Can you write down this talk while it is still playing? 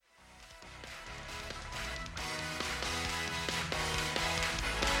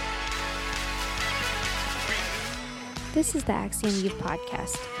This is the Axiom Youth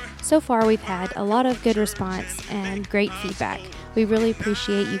Podcast. So far, we've had a lot of good response and great feedback. We really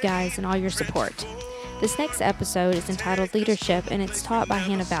appreciate you guys and all your support. This next episode is entitled Leadership, and it's taught by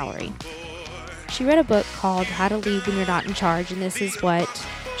Hannah Valerie. She read a book called How to Lead When You're Not in Charge, and this is what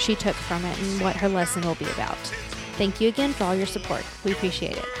she took from it and what her lesson will be about. Thank you again for all your support. We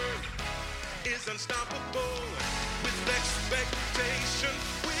appreciate it.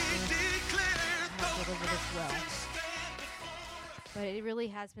 But it really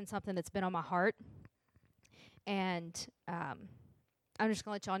has been something that's been on my heart. And I'm just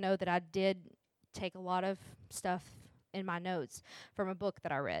going to let y'all know that I did take a lot of stuff in my notes from a book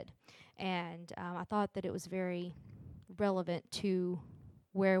that I read. And I thought that it was very relevant to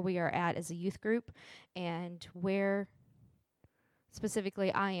where we are at as a youth group and where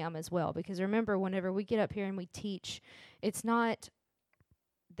specifically I am as well. Because remember, whenever we get up here and we teach, it's not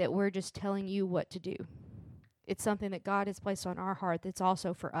that we're just telling you what to do. It's something that God has placed on our heart that's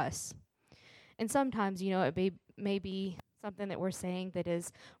also for us. And sometimes, it may be something that we're saying that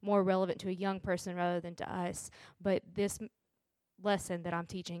is more relevant to a young person rather than to us. But this lesson that I'm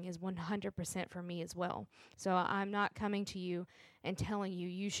teaching is 100% for me as well. So I'm not coming to you and telling you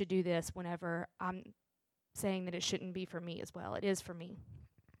you should do this whenever I'm saying that it shouldn't be for me as well. It is for me.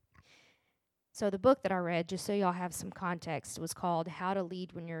 So the book that I read, just so y'all have some context, was called How to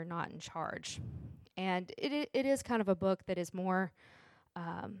Lead When You're Not in Charge. And it is kind of a book that is more,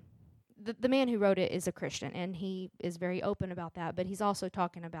 the man who wrote it is a Christian, and he is very open about that, but he's also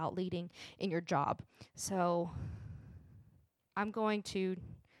talking about leading in your job. So I'm going to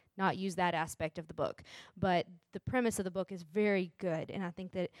not use that aspect of the book, but the premise of the book is very good, and I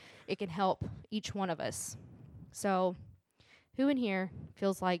think that it can help each one of us. So who in here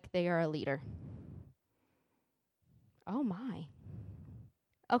feels like they are a leader? Oh my.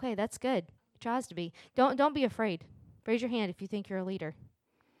 Okay, that's good. Tries to be. Don't be afraid. Raise your hand if you think you're a leader.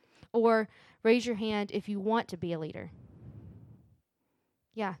 Or raise your hand if you want to be a leader.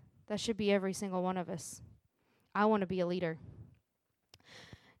 Yeah, that should be every single one of us. I want to be a leader.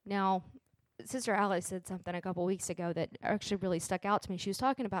 Now, Sister Alice said something a couple weeks ago that actually really stuck out to me. She was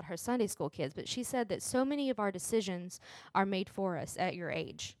talking about her Sunday school kids, but she said that so many of our decisions are made for us at your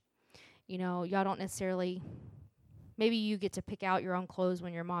age. Y'all don't necessarily... Maybe you get to pick out your own clothes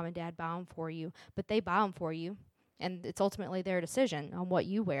when your mom and dad buy them for you, but they buy them for you, and it's ultimately their decision on what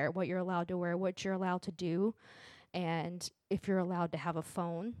you wear, what you're allowed to wear, what you're allowed to do, and if you're allowed to have a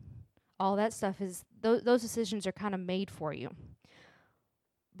phone. All that stuff is, those decisions are kind of made for you.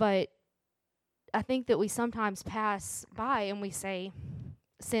 But I think that we sometimes pass by and we say,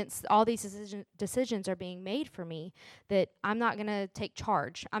 since all these decisions are being made for me, that I'm not going to take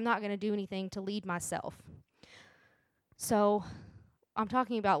charge. I'm not going to do anything to lead myself. So I'm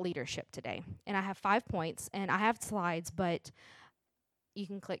talking about leadership today, and I have 5 points, and I have slides, but you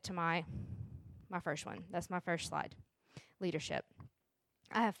can click to my first one. That's my first slide, leadership.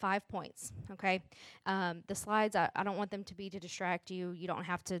 I have 5 points, okay? The slides, I don't want them to be to distract you. You don't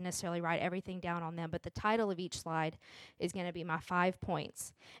have to necessarily write everything down on them, but the title of each slide is going to be my 5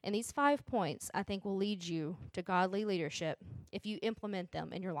 points. And these 5 points, I think, will lead you to godly leadership if you implement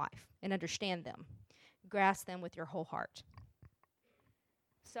them in your life and understand them. Grasp them with your whole heart.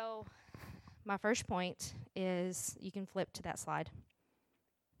 So my first point is, you can flip to that slide.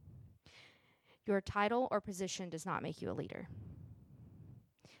 Your title or position does not make you a leader.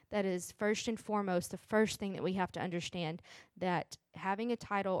 That is first and foremost the first thing that we have to understand, that having a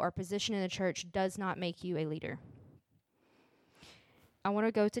title or position in the church does not make you a leader. I want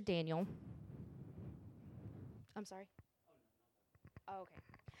to go to Daniel. I'm sorry. Oh,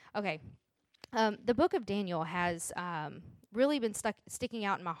 okay. The book of Daniel has really been sticking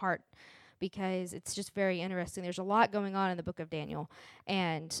out in my heart because it's just very interesting. There's a lot going on in the book of Daniel.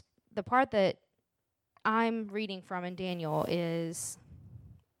 And the part that I'm reading from in Daniel is,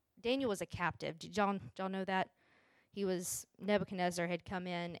 Daniel was a captive. Did y'all know that? Nebuchadnezzar had come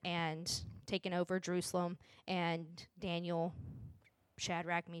in and taken over Jerusalem, and Daniel,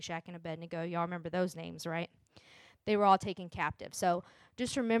 Shadrach, Meshach, and Abednego, y'all remember those names, right? They were all taken captive. So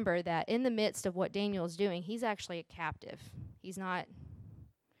just remember that in the midst of what Daniel is doing, he's actually a captive. He's not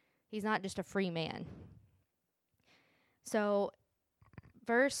just a free man. So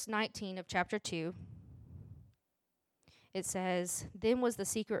verse 19 of chapter 2, it says, "Then was the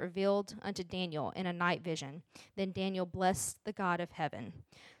secret revealed unto Daniel in a night vision. Then Daniel blessed the God of heaven."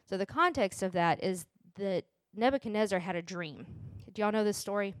 So the context of that is that Nebuchadnezzar had a dream. Do y'all know this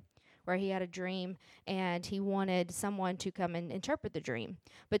story? Where he had a dream and he wanted someone to come and interpret the dream.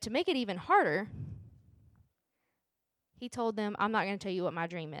 But to make it even harder, he told them, "I'm not going to tell you what my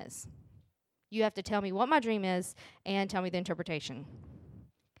dream is. You have to tell me what my dream is and tell me the interpretation.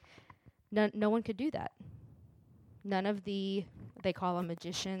 No one could do that. None of they call them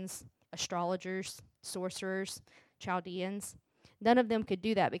magicians, astrologers, sorcerers, Chaldeans. None of them could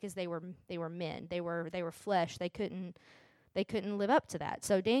do that because they were men. They were flesh. They couldn't live up to that.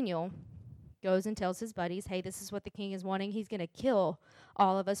 So Daniel goes and tells his buddies, "Hey, this is what the king is wanting. He's going to kill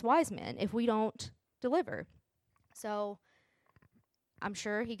all of us wise men if we don't deliver." So I'm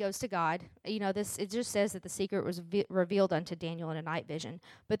sure he goes to God. It just says that the secret was revealed unto Daniel in a night vision.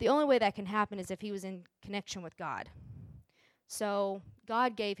 But the only way that can happen is if he was in connection with God. So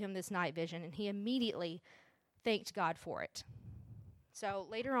God gave him this night vision, and he immediately thanked God for it. So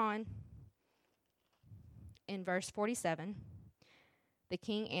later on, in verse 47, the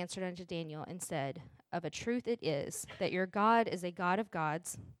king answered unto Daniel and said, "Of a truth it is, that your God is a God of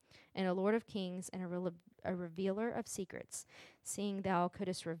gods, and a Lord of kings, and a revealer of secrets, seeing thou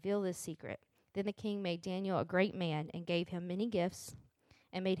couldst reveal this secret." Then the king made Daniel a great man, and gave him many gifts,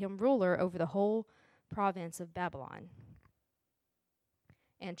 and made him ruler over the whole province of Babylon,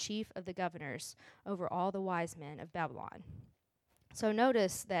 and chief of the governors over all the wise men of Babylon. So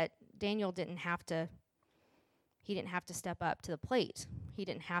notice that Daniel didn't have to step up to the plate. He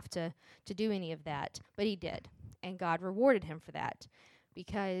didn't have to do any of that, but he did. And God rewarded him for that,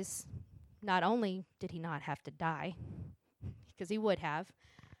 because not only did he not have to die, because he would have,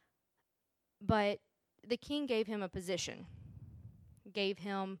 but the king gave him a position, gave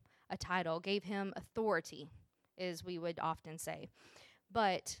him a title, gave him authority, as we would often say.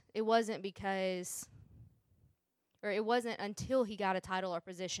 But it wasn't until he got a title or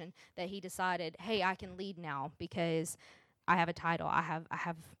position that he decided, "Hey, I can lead now because I have a title. I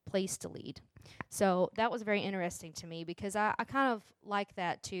have place to lead." So that was very interesting to me, because I kind of like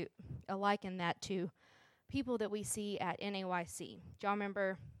that to liken that to people that we see at NAYC. Do y'all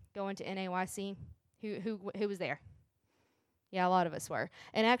remember going to NAYC? Who was there? Yeah, a lot of us were.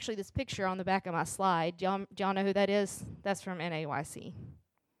 And actually, this picture on the back of my slide, do y'all know who that is? That's from NAYC.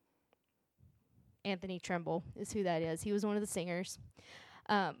 Anthony Trimble is who that is. He was one of the singers.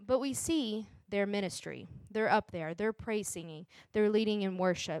 But we see their ministry. They're up there. They're praise singing. They're leading in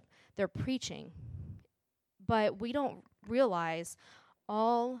worship. They're preaching. But we don't realize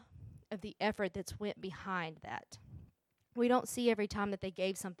all of the effort that's went behind that. We don't see every time that they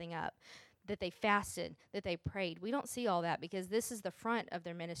gave something up, that they fasted, that they prayed. We don't see all that, because this is the front of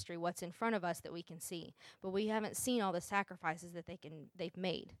their ministry, what's in front of us that we can see. But we haven't seen all the sacrifices that they've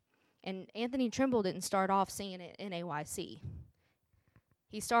made. And Anthony Trimble didn't start off singing at NAYC.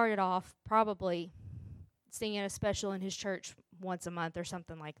 He started off probably singing a special in his church once a month or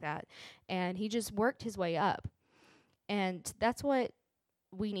something like that. And he just worked his way up. And that's what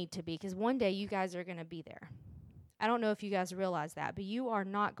we need to be, because one day you guys are going to be there. I don't know if you guys realize that, but you are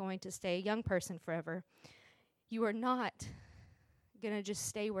not going to stay a young person forever. You are not going to just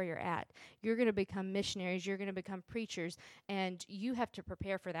stay where you're at. You're going to become missionaries. You're going to become preachers. And you have to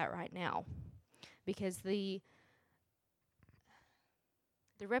prepare for that right now, because the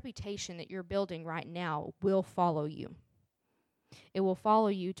reputation that you're building right now will follow you. It will follow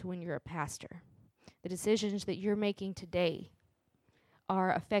you to when you're a pastor. The decisions that you're making today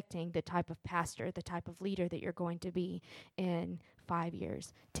are affecting the type of pastor, the type of leader that you're going to be in 5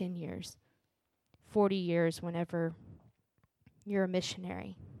 years, 10 years, 40 years, whenever you're a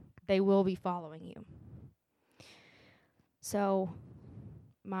missionary. They will be following you. So,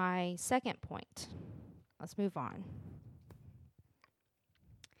 my second point, let's move on.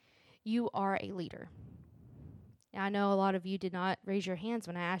 You are a leader. Now, I know a lot of you did not raise your hands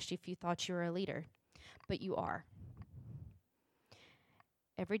when I asked you if you thought you were a leader, but you are.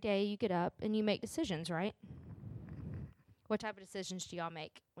 Every day you get up and you make decisions, right? What type of decisions do y'all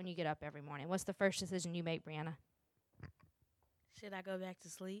make when you get up every morning? What's the first decision you make, Brianna? Should I go back to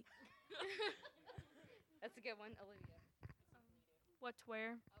sleep? That's a good one. Olivia. What to wear?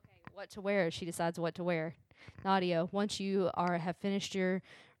 Okay, what to wear. She decides what to wear. Nadia, once you have finished your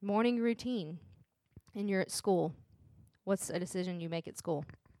morning routine and you're at school, what's a decision you make at school?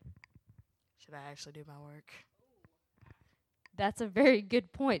 Should I actually do my work? That's a very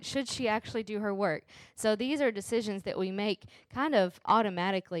good point. Should she actually do her work? So these are decisions that we make kind of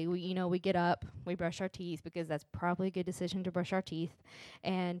automatically. We get up, we brush our teeth, because that's probably a good decision to brush our teeth,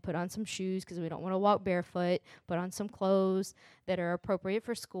 and put on some shoes because we don't want to walk barefoot, put on some clothes that are appropriate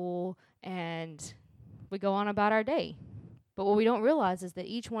for school, and we go on about our day. But what we don't realize is that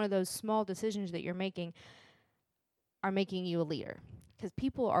each one of those small decisions that you're making are making you a leader, because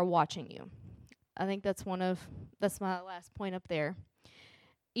people are watching you. I think that's my last point up there.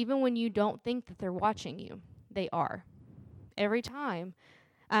 Even when you don't think that they're watching you, they are. Every time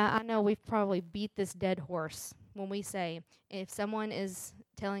I know we've probably beat this dead horse when we say if someone is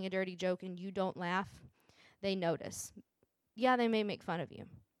telling a dirty joke and you don't laugh, they notice. Yeah, they may make fun of you,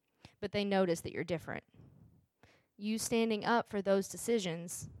 but they notice that you're different. You standing up for those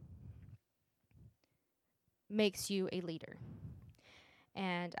decisions makes you a leader.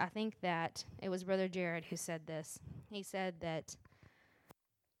 And I think that it was Brother Jared who said this. He said that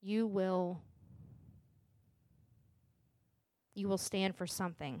you will stand for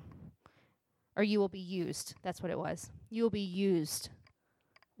something, or you will be used. That's what it was. You will be used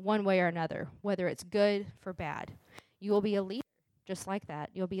one way or another, whether it's good for bad. You will be a leader just like that.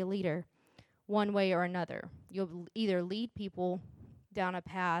 You'll be a leader one way or another. You'll either lead people down a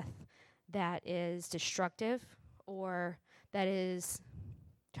path that is destructive or that is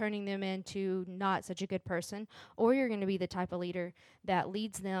turning them into not such a good person, or you're going to be the type of leader that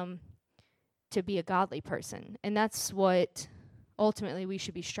leads them to be a godly person. And that's what ultimately we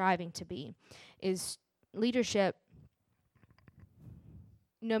should be striving to be, is leadership,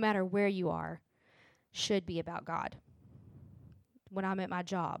 no matter where you are, should be about God. When I'm at my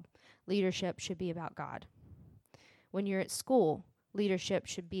job, leadership should be about God. When you're at school, leadership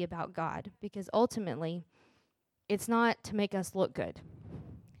should be about God, because ultimately it's not to make us look good.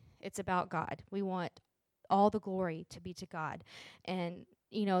 It's about God. We want all the glory to be to God. And,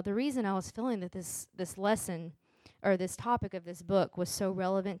 you know, the reason I was feeling that this lesson or this topic of this book was so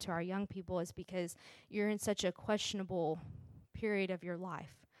relevant to our young people is because you're in such a questionable period of your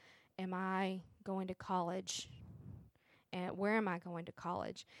life. Am I going to college? And where am I going to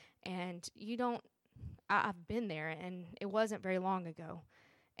college? And you don't, I've been there, and it wasn't very long ago.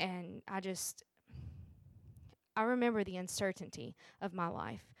 And I remember the uncertainty of my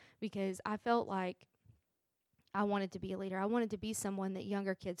life, because I felt like I wanted to be a leader. I wanted to be someone that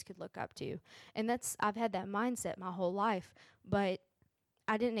younger kids could look up to. And I've had that mindset my whole life, but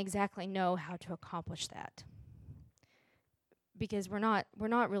I didn't exactly know how to accomplish that. Because we're not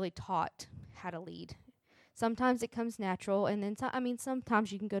really taught how to lead. Sometimes it comes natural, and then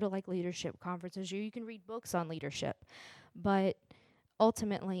sometimes you can go to like leadership conferences, or you can read books on leadership. But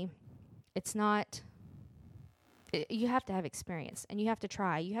ultimately, it's not. You have to have experience, and you have to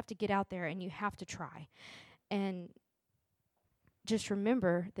try. You have to get out there, and you have to try. And just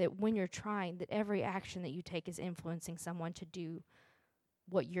remember that when you're trying, that every action that you take is influencing someone to do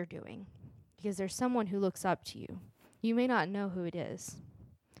what you're doing. Because there's someone who looks up to you. You may not know who it is,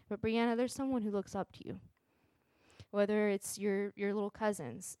 but Brianna, there's someone who looks up to you. Whether it's your little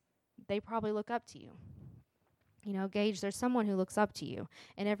cousins, they probably look up to you. You know, Gage, there's someone who looks up to you,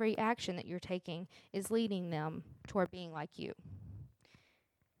 and every action that you're taking is leading them toward being like you.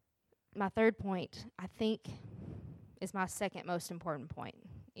 My third point, I think, is my second most important point,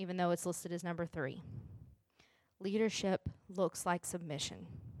 even though it's listed as number 3. Leadership looks like submission.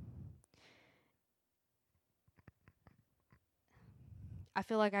 I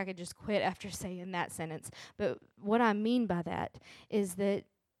feel like I could just quit after saying that sentence. But what I mean by that is that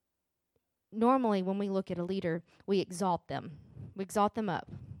normally when we look at a leader, we exalt them. We exalt them up.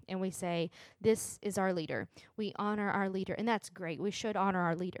 And we say, this is our leader. We honor our leader. And that's great. We should honor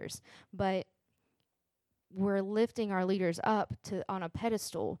our leaders. But we're lifting our leaders up on a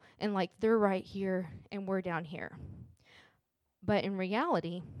pedestal. And like they're right here and we're down here. But in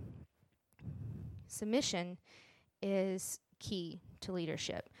reality, submission is key to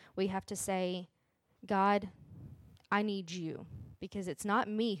leadership. We have to say, God, I need you, because it's not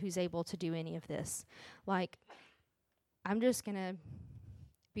me who's able to do any of this. Like, I'm just going to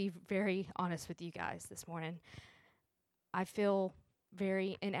be very honest with you guys this morning. I feel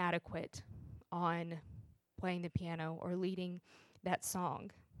very inadequate on playing the piano or leading that song.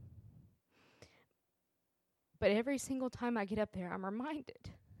 But every single time I get up there, I'm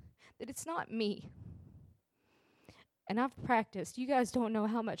reminded that it's not me. And I've practiced. You guys don't know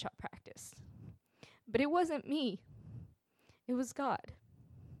how much I've practiced. But it wasn't me. It was God.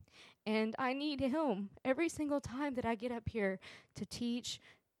 And I need Him every single time that I get up here to teach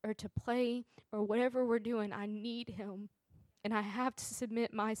or to play or whatever we're doing. I need Him. And I have to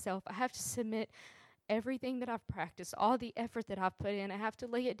submit myself. I have to submit everything that I've practiced, all the effort that I've put in. I have to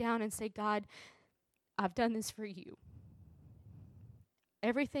lay it down and say, God, I've done this for you.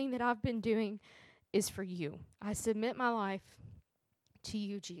 Everything that I've been doing is for you. I submit my life to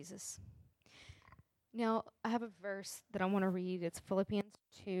you, Jesus. Now, I have a verse that I want to read. It's Philippians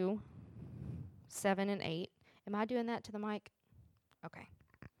 2, 7 and 8. Am I doing that to the mic? Okay.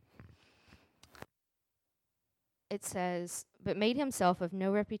 It says, but made himself of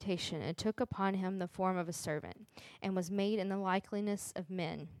no reputation, and took upon him the form of a servant, and was made in the likeness of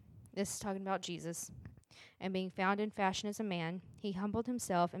men. This is talking about Jesus. And being found in fashion as a man, he humbled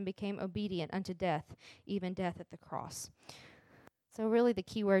himself and became obedient unto death, even death at the cross. So really the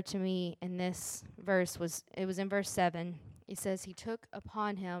key word to me in this verse was in verse 7. It says he took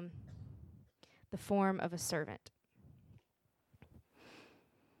upon him the form of a servant.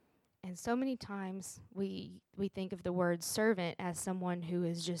 And so many times we think of the word servant as someone who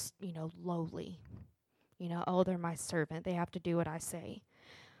is just, lowly. Oh, they're my servant. They have to do what I say.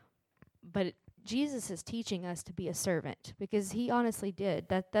 But Jesus is teaching us to be a servant because he honestly did.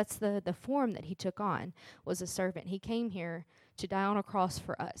 That's the form that he took on, was a servant. He came here to die on a cross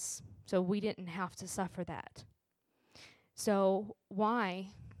for us, so we didn't have to suffer that. So why,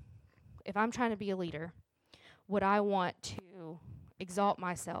 if I'm trying to be a leader, would I want to exalt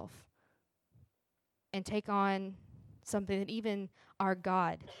myself and take on something that even our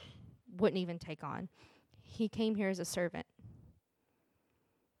God wouldn't even take on? He came here as a servant.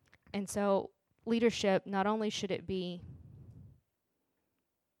 And so leadership, not only should it be,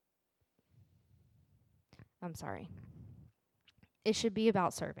 it should be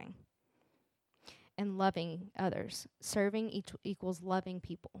about serving and loving others. Serving equals loving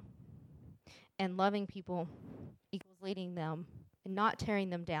people. And loving people equals leading them and not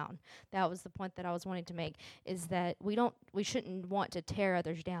tearing them down. That was the point that I was wanting to make, is that we shouldn't want to tear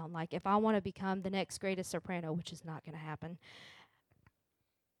others down. Like, if I want to become the next greatest soprano, which is not going to happen,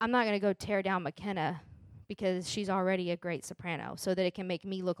 I'm not going to go tear down McKenna because she's already a great soprano so that it can make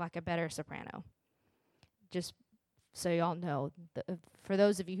me look like a better soprano. Just so y'all know, for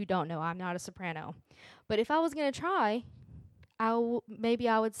those of you who don't know, I'm not a soprano. But if I was going to try, maybe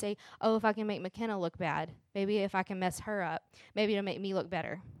I would say, oh, if I can make McKenna look bad, maybe if I can mess her up, maybe it'll make me look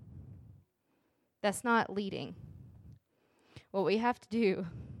better. That's not leading. What we have to do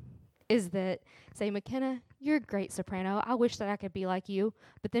is say, McKenna, you're a great soprano. I wish that I could be like you,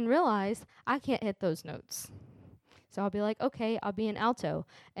 but then realize I can't hit those notes. So I'll be like, okay, I'll be an alto,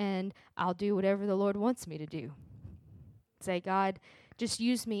 and I'll do whatever the Lord wants me to do. Say, God, just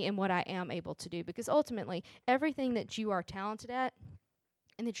use me in what I am able to do, because ultimately, everything that you are talented at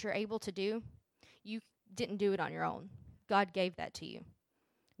and that you're able to do, you didn't do it on your own. God gave that to you.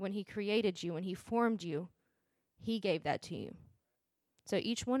 When he created you, when he formed you, he gave that to you. So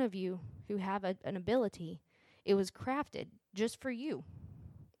each one of you who have an ability, it was crafted just for you,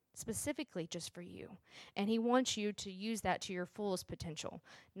 specifically just for you. And he wants you to use that to your fullest potential,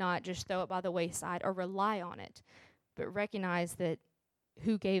 not just throw it by the wayside or rely on it, but recognize that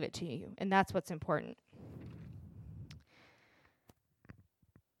who gave it to you, and that's what's important.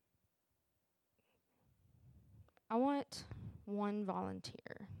 I want one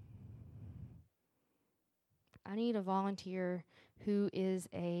volunteer. I need a volunteer who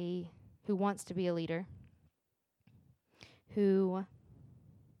wants to be a leader, who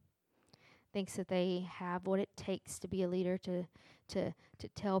thinks that they have what it takes to be a leader, to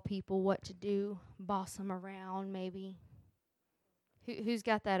tell people what to do, boss them around maybe. Who's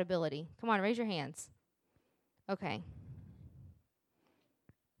got that ability? Come on, raise your hands. Okay.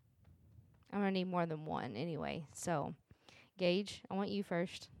 I'm going to need more than one anyway. So, Gage, I want you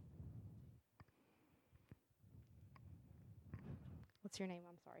first. What's your name?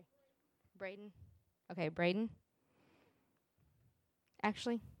 I'm sorry. Braden? Okay, Braden.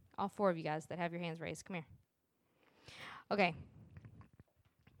 Actually, all four of you guys that have your hands raised, come here. Okay.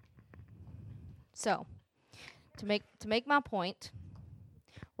 So, to make my point,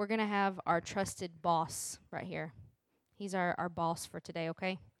 we're going to have our trusted boss right here. He's our boss for today,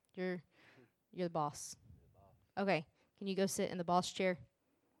 okay? You're the boss. Okay. Can you go sit in the boss chair?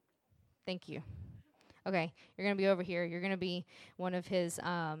 Thank you. Okay. You're going to be over here. You're going to be one of his,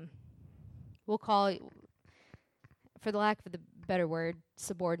 we'll call it, for the lack of the better word,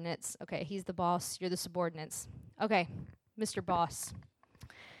 subordinates. Okay. He's the boss. You're the subordinates. Okay. Mr. Boss.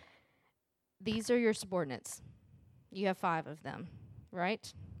 These are your subordinates. You have 5 of them,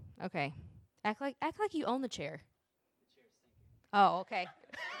 right? Okay. Act like you own the chair. The chair's sinking. Oh, okay.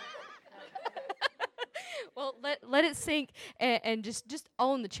 Well, let it sink and just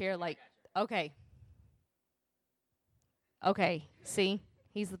own the chair. Like, okay. Okay. See,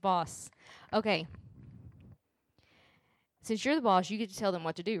 he's the boss. Okay. Since you're the boss, you get to tell them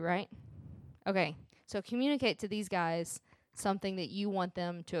what to do, right? Okay. So communicate to these guys something that you want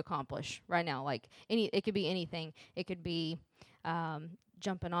them to accomplish right now. Like it could be anything. It could be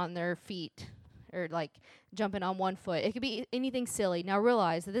jumping on their feet, or like jumping on one foot. It could be anything silly. Now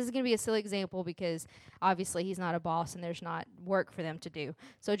realize that this is going to be a silly example because obviously he's not a boss and there's not work for them to do.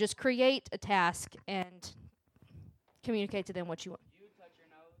 So just create a task and communicate to them what you want. You touch your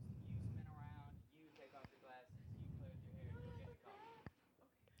nose, you spin around, you take off your glasses, you close your hair, you get the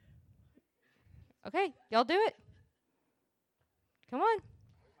coffee. Okay, y'all do it. Come on.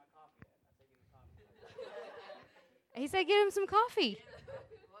 He said get him some coffee.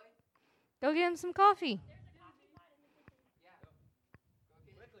 Go get him some coffee.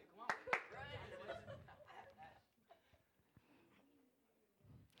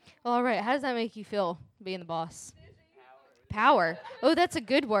 Well, all right. How does that make you feel being the boss? Power. Oh, that's a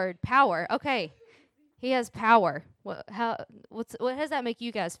good word. Power. Okay. He has power. What does that make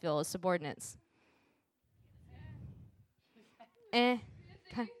you guys feel as subordinates? Eh.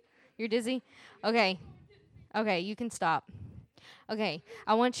 You're dizzy? Okay. Okay, you can stop. Okay,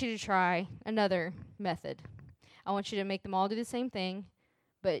 I want you to try another method. I want you to make them all do the same thing,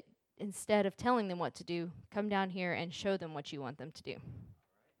 but instead of telling them what to do, come down here and show them what you want them to do.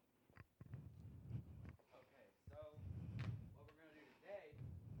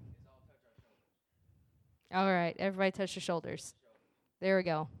 All right, everybody touch your shoulders. There we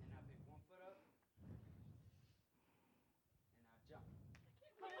go.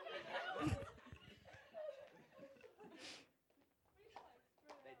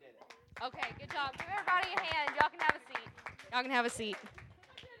 Okay, good job. Give everybody a hand. Y'all can have a seat. Y'all can have a seat.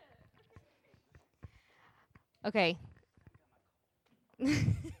 Okay.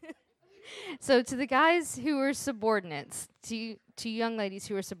 So to the guys who were subordinates, to young ladies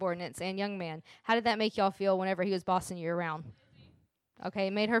who were subordinates and young man, how did that make y'all feel whenever he was bossing you around? Okay,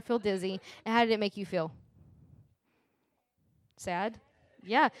 it made her feel dizzy. And how did it make you feel? Sad?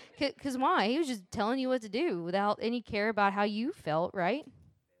 Yeah, because why? He was just telling you what to do without any care about how you felt, right?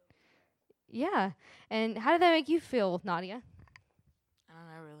 Yeah. And how did that make you feel, Nadia? I don't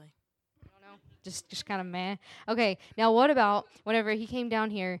know really. I don't know. Just kind of meh. Okay, now what about whenever he came down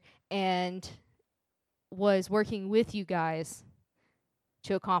here and was working with you guys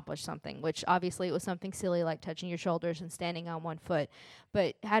to accomplish something, which obviously it was something silly like touching your shoulders and standing on one foot.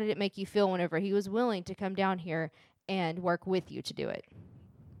 But how did it make you feel whenever he was willing to come down here and work with you to do it?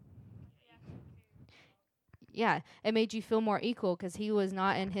 Yeah, it made you feel more equal because he was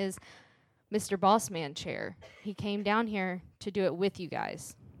not in his Mr. Bossman chair. He came down here to do it with you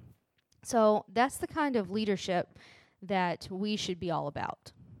guys. So that's the kind of leadership that we should be all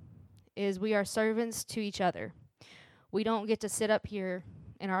about, is we are servants to each other. We don't get to sit up here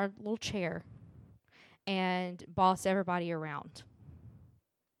in our little chair and boss everybody around.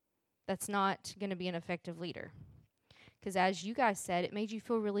 That's not going to be an effective leader. Because as you guys said, it made you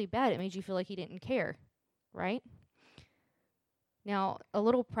feel really bad. It made you feel like he didn't care, right? Now, a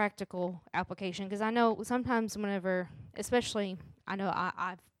little practical application, because I know sometimes whenever, especially, I know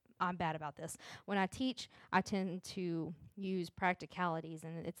I'm bad about this. When I teach, I tend to use practicalities,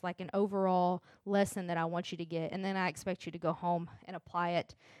 and it's like an overall lesson that I want you to get, and then I expect you to go home and apply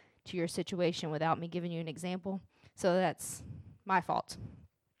it to your situation without me giving you an example. So that's my fault.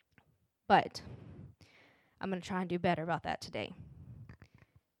 But I'm going to try and do better about that today.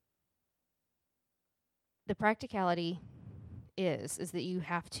 The practicality is that you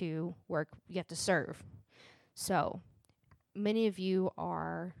have to work, you have to serve. So many of you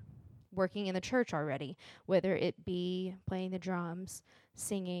are working in the church already, whether it be playing the drums,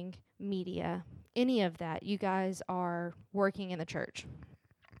 singing, media, any of that. You guys are working in the church.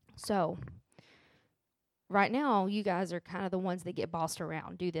 So right now, you guys are kind of the ones that get bossed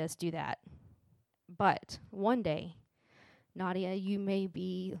around. Do this, do that. But one day, Nadia, you may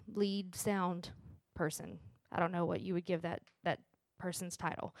be lead sound person. I don't know what you would give that person's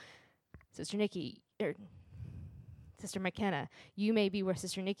title. Sister Nikki, Sister McKenna, you may be where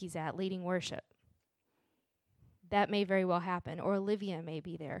Sister Nikki's at, leading worship. That may very well happen. Or Olivia may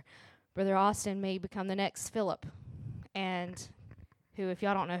be there. Brother Austin may become the next Philip. And who, if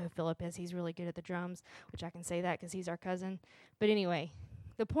y'all don't know who Philip is, he's really good at the drums, which I can say that because he's our cousin. But anyway,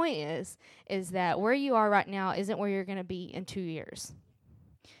 the point is that where you are right now isn't where you're going to be in 2 years.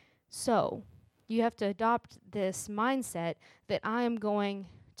 So you have to adopt this mindset that I am going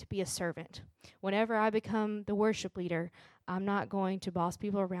to be a servant. Whenever I become the worship leader, I'm not going to boss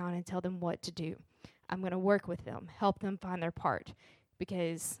people around and tell them what to do. I'm going to work with them, help them find their part.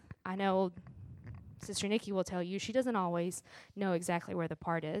 Because I know Sister Nikki will tell you she doesn't always know exactly where the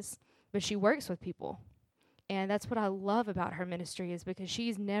part is, but she works with people. And that's what I love about her ministry, is because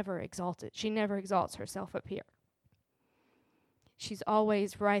she's never exalted. She never exalts herself up here. She's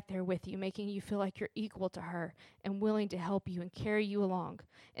always right there with you, making you feel like you're equal to her and willing to help you and carry you along.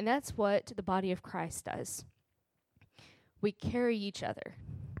 And that's what the body of Christ does. We carry each other.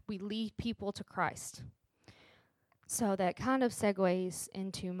 We lead people to Christ. So that kind of segues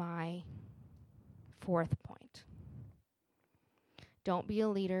into my fourth point. Don't be a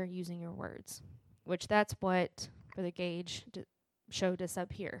leader using your words, which that's what Brother Gage showed us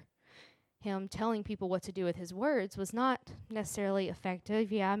up here. him telling people what to do with his words was not necessarily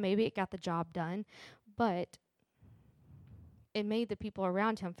effective. Yeah, maybe it got the job done, but it made the people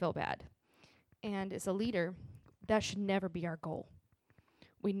around him feel bad. And as a leader, that should never be our goal.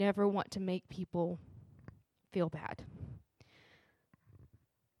 We never want to make people feel bad.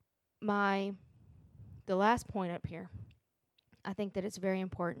 The last point up here, I think that it's very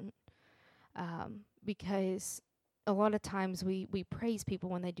important because a lot of times we praise people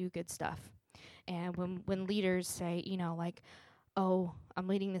when they do good stuff. And when leaders say, like, oh, I'm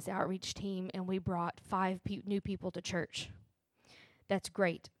leading this outreach team and we brought 5 new people to church. That's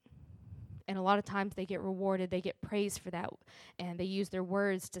great. And a lot of times they get rewarded, they get praised for that, and they use their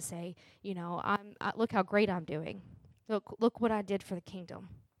words to say, look how great I'm doing. Look what I did for the kingdom.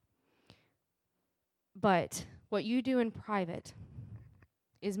 But what you do in private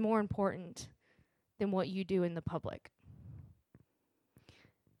is more important than what you do in the public.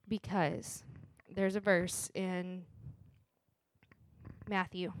 Because there's a verse in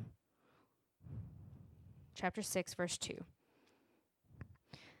Matthew chapter 6, verse 2.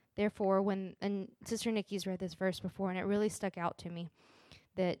 Therefore, and Sister Nikki's read this verse before, and it really stuck out to me,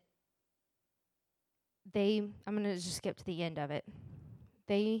 that I'm going to just skip to the end of it.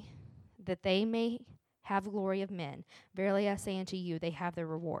 That they may have glory of men. Verily I say unto you, they have their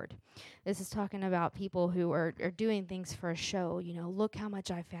reward. This is talking about people who are doing things for a show. Look how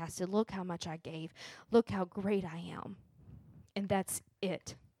much I fasted. Look how much I gave. Look how great I am. And that's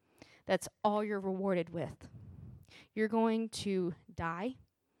it. That's all you're rewarded with. You're going to die,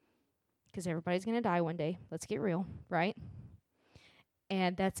 because everybody's going to die one day. Let's get real, right?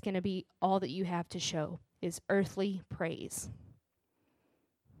 And that's going to be all that you have to show is earthly praise.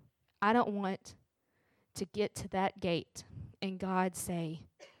 I don't want to get to that gate and God say,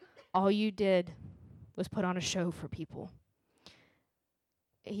 all you did was put on a show for people.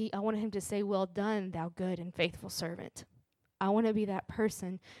 I wanted him to say, well done, thou good and faithful servant. I want to be that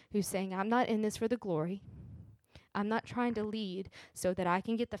person who's saying, I'm not in this for the glory. I'm not trying to lead so that I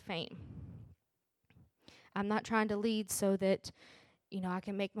can get the fame. I'm not trying to lead so that, I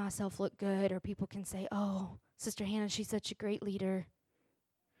can make myself look good or people can say, oh, Sister Hannah, she's such a great leader.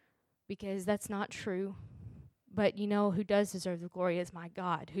 Because that's not true. But who does deserve the glory is my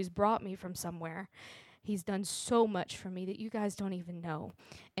God, who's brought me from somewhere. He's done so much for me that you guys don't even know.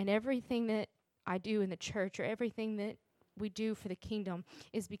 And everything that I do in the church or everything that we do for the kingdom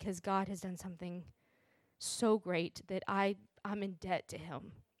is because God has done something so great that I'm in debt to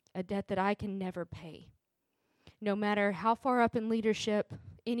him, a debt that I can never pay. No matter how far up in leadership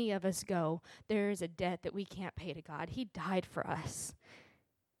any of us go, there is a debt that we can't pay to God. He died for us.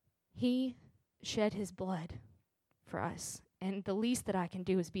 He shed his blood for us. And the least that I can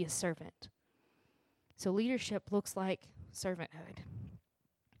do is be a servant. So leadership looks like servanthood.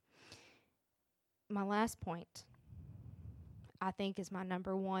 My last point, I think, is my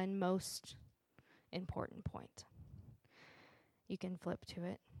number one most important point. You can flip to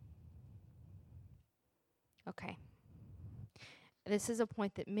it. Okay. This is a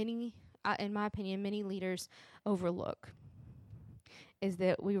point that many, in my opinion, many leaders overlook. Is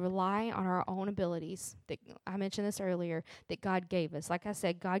that we rely on our own abilities. That I mentioned this earlier, that God gave us. Like I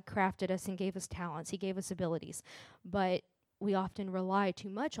said, God crafted us and gave us talents. He gave us abilities. But we often rely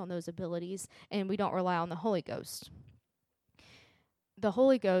too much on those abilities, and we don't rely on the Holy Ghost. The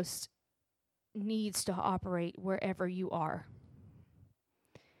Holy Ghost needs to operate wherever you are.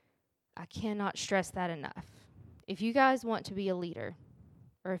 I cannot stress that enough. If you guys want to be a leader,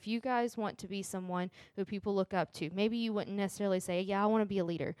 or if you guys want to be someone who people look up to, maybe you wouldn't necessarily say, yeah, I want to be a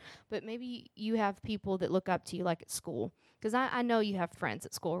leader, but maybe you have people that look up to you, like at school. Because I know you have friends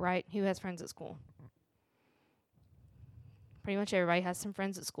at school, right? Who has friends at school? Pretty much everybody has some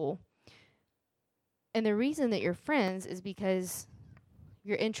friends at school. And the reason that you're friends is because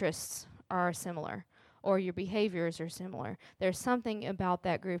your interests are similar, or your behaviors are similar. There's something about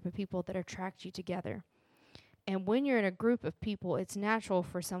that group of people that attract you together. And when you're in a group of people, it's natural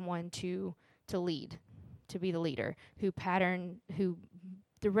for someone to lead, to be the leader, who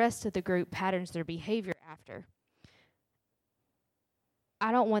the rest of the group patterns their behavior after.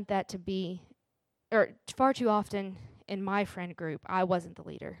 I don't want that to be, or far too often in my friend group, I wasn't the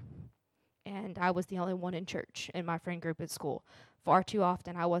leader. And I was the only one in church in my friend group at school. Far too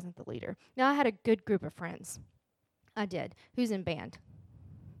often, I wasn't the leader. Now, I had a good group of friends. I did. Who's in band?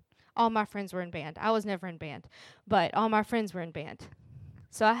 All my friends were in band. I was never in band, but all my friends were in band.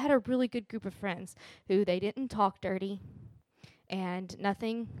 So I had a really good group of friends who they didn't talk dirty and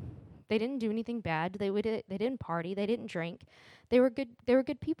they didn't do anything bad. They didn't party, they didn't drink. They were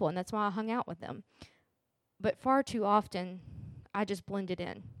good people, and that's why I hung out with them. But far too often I just blended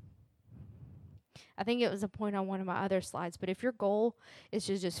in. I think it was a point on one of my other slides, but if your goal is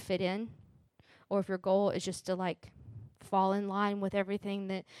to just fit in, or if your goal is just to like fall in line with everything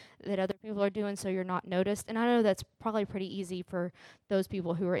that other people are doing so you're not noticed, and I know that's probably pretty easy for those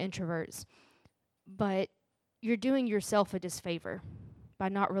people who are introverts, but you're doing yourself a disfavor by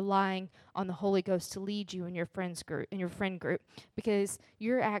not relying on the Holy Ghost to lead you in your friend group, because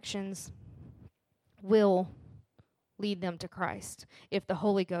your actions will lead them to Christ if the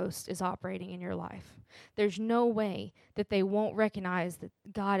Holy Ghost is operating in your life. There's no way that they won't recognize that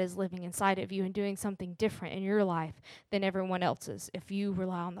God is living inside of you and doing something different in your life than everyone else's if you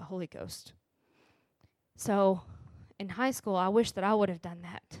rely on the Holy Ghost. So in high school, I wish that I would have done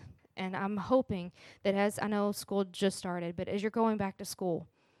that. And I'm hoping that, as I know school just started, but as you're going back to school,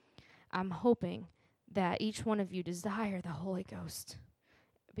 I'm hoping that each one of you desire the Holy Ghost,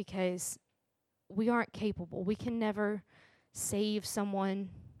 because we aren't capable. We can never save someone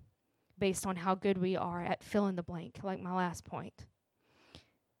based on how good we are at fill in the blank, like my last point.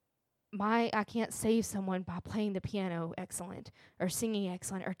 I can't save someone by playing the piano excellent, or singing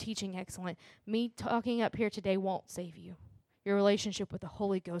excellent, or teaching excellent. Me talking up here today won't save you. Your relationship with the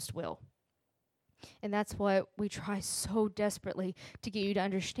Holy Ghost will. And that's what we try so desperately to get you to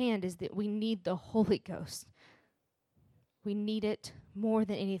understand, is that we need the Holy Ghost. We need it more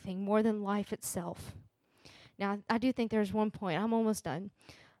than anything, more than life itself. Now, I do think there's one point. I'm almost done.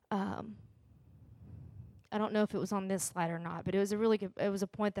 I don't know if it was on this slide or not, but it was a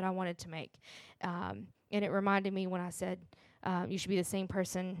point that I wanted to make. And it reminded me when I said you should be the same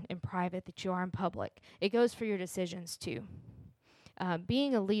person in private that you are in public. It goes for your decisions too.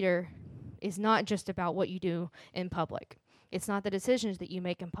 Being a leader is not just about what you do in public. It's not the decisions that you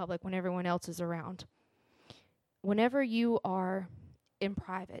make in public when everyone else is around. Whenever you are in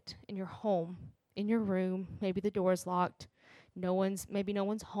private, in your home, in your room, maybe the door's locked, maybe no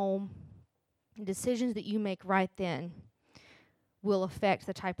one's home, decisions that you make right then will affect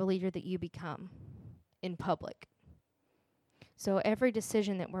the type of leader that you become in public. So every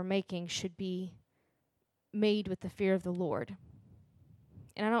decision that we're making should be made with the fear of the Lord.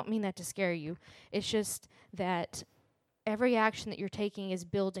 And I don't mean that to scare you. It's just that every action that you're taking is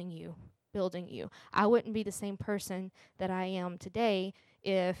building you. I wouldn't be the same person that I am today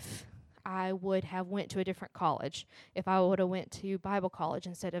if I would have went to a different college, if I would have went to Bible college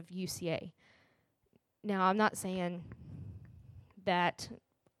instead of UCA. Now, I'm not saying that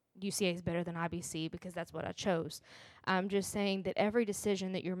UCA is better than IBC because that's what I chose. I'm just saying that every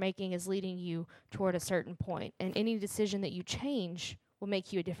decision that you're making is leading you toward a certain point, and any decision that you change will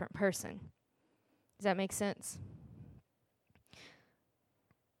make you a different person. Does that make sense?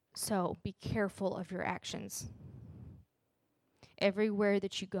 So be careful of your actions. Everywhere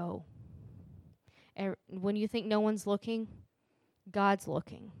that you go, when you think no one's looking, God's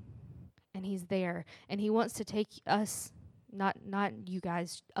looking, and He's there, and He wants to take us, not you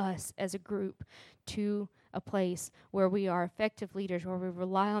guys, us as a group, to a place where we are effective leaders, where we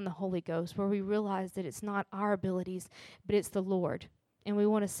rely on the Holy Ghost, where we realize that it's not our abilities, but it's the Lord, and we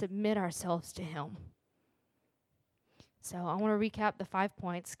want to submit ourselves to Him. So I want to recap the 5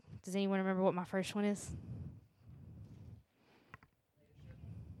 points. Does anyone remember what my first one is?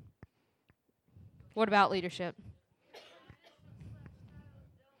 What about leadership?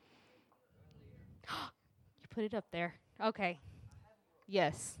 You put it up there. Okay.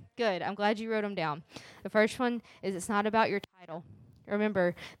 Yes. Good. I'm glad you wrote them down. The first one is it's not about your title.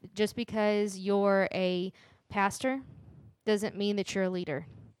 Remember, just because you're a pastor doesn't mean that you're a leader.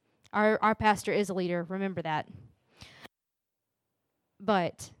 Our pastor is a leader. Remember that.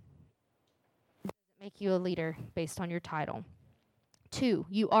 But it doesn't make you a leader based on your title. 2,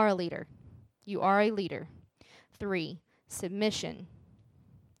 you are a leader. You are a leader. 3, submission.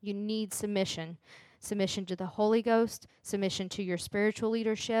 You need submission. Submission to the Holy Ghost, submission to your spiritual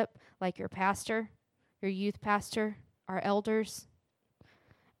leadership, like your pastor, your youth pastor, our elders.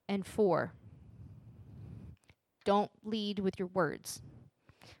 And 4, don't lead with your words.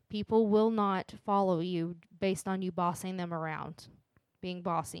 People will not follow you based on you bossing them around, being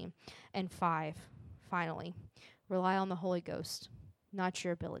bossy. And 5, finally, rely on the Holy Ghost, not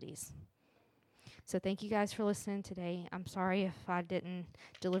your abilities. So thank you guys for listening today. I'm sorry if I didn't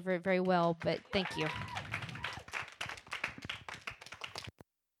deliver it very well, but thank you.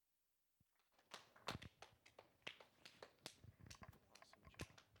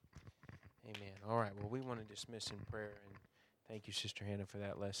 Amen. All right. Well, we want to dismiss in prayer, and thank you, Sister Hannah, for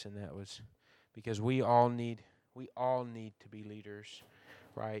that lesson. That was because we all need to be leaders,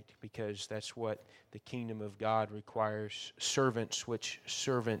 right? Because that's what the kingdom of God requires. Servants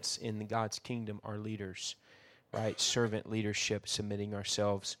in God's kingdom are leaders, right? Servant leadership, submitting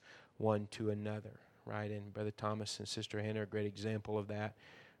ourselves one to another, right? And Brother Thomas and Sister Hannah are a great example of that,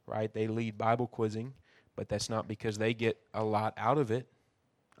 right? They lead Bible quizzing, but that's not because they get a lot out of it.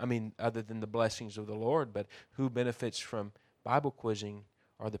 I mean, other than the blessings of the Lord, but who benefits from Bible quizzing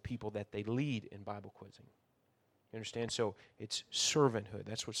are the people that they lead in Bible quizzing. You understand? So it's servanthood.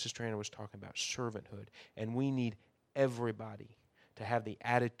 That's what Sister Hannah was talking about, servanthood. And we need everybody to have the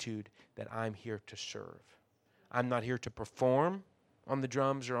attitude that I'm here to serve. I'm not here to perform on the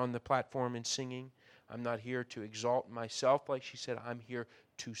drums or on the platform and singing. I'm not here to exalt myself, like she said. I'm here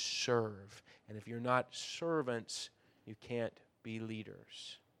to serve. And if you're not servants, you can't be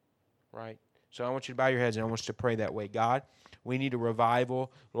leaders, right? So I want you to bow your heads and I want you to pray that way. God, we need a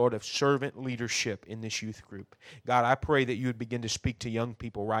revival, Lord, of servant leadership in this youth group. God, I pray that you would begin to speak to young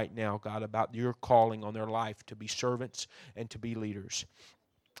people right now, God, about your calling on their life to be servants and to be leaders.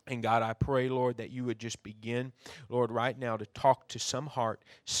 And God, I pray, Lord, that you would just begin, Lord, right now to talk to some heart,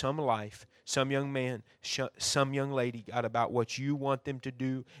 some life, some young man, some young lady, God, about what you want them to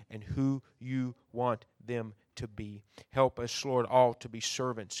do and who you want them to be. Help us, Lord, all to be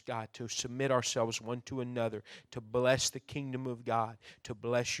servants, God, to submit ourselves one to another, to bless the kingdom of God, to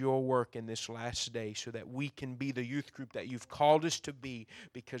bless your work in this last day so that we can be the youth group that you've called us to be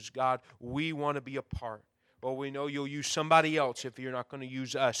because, God, we want to be a part. Well, we know you'll use somebody else if you're not going to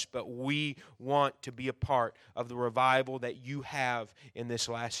use us, but we want to be a part of the revival that you have in this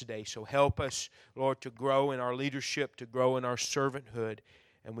last day. So help us, Lord, to grow in our leadership, to grow in our servanthood,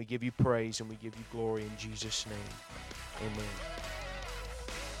 and we give you praise and we give you glory in Jesus' name. Amen.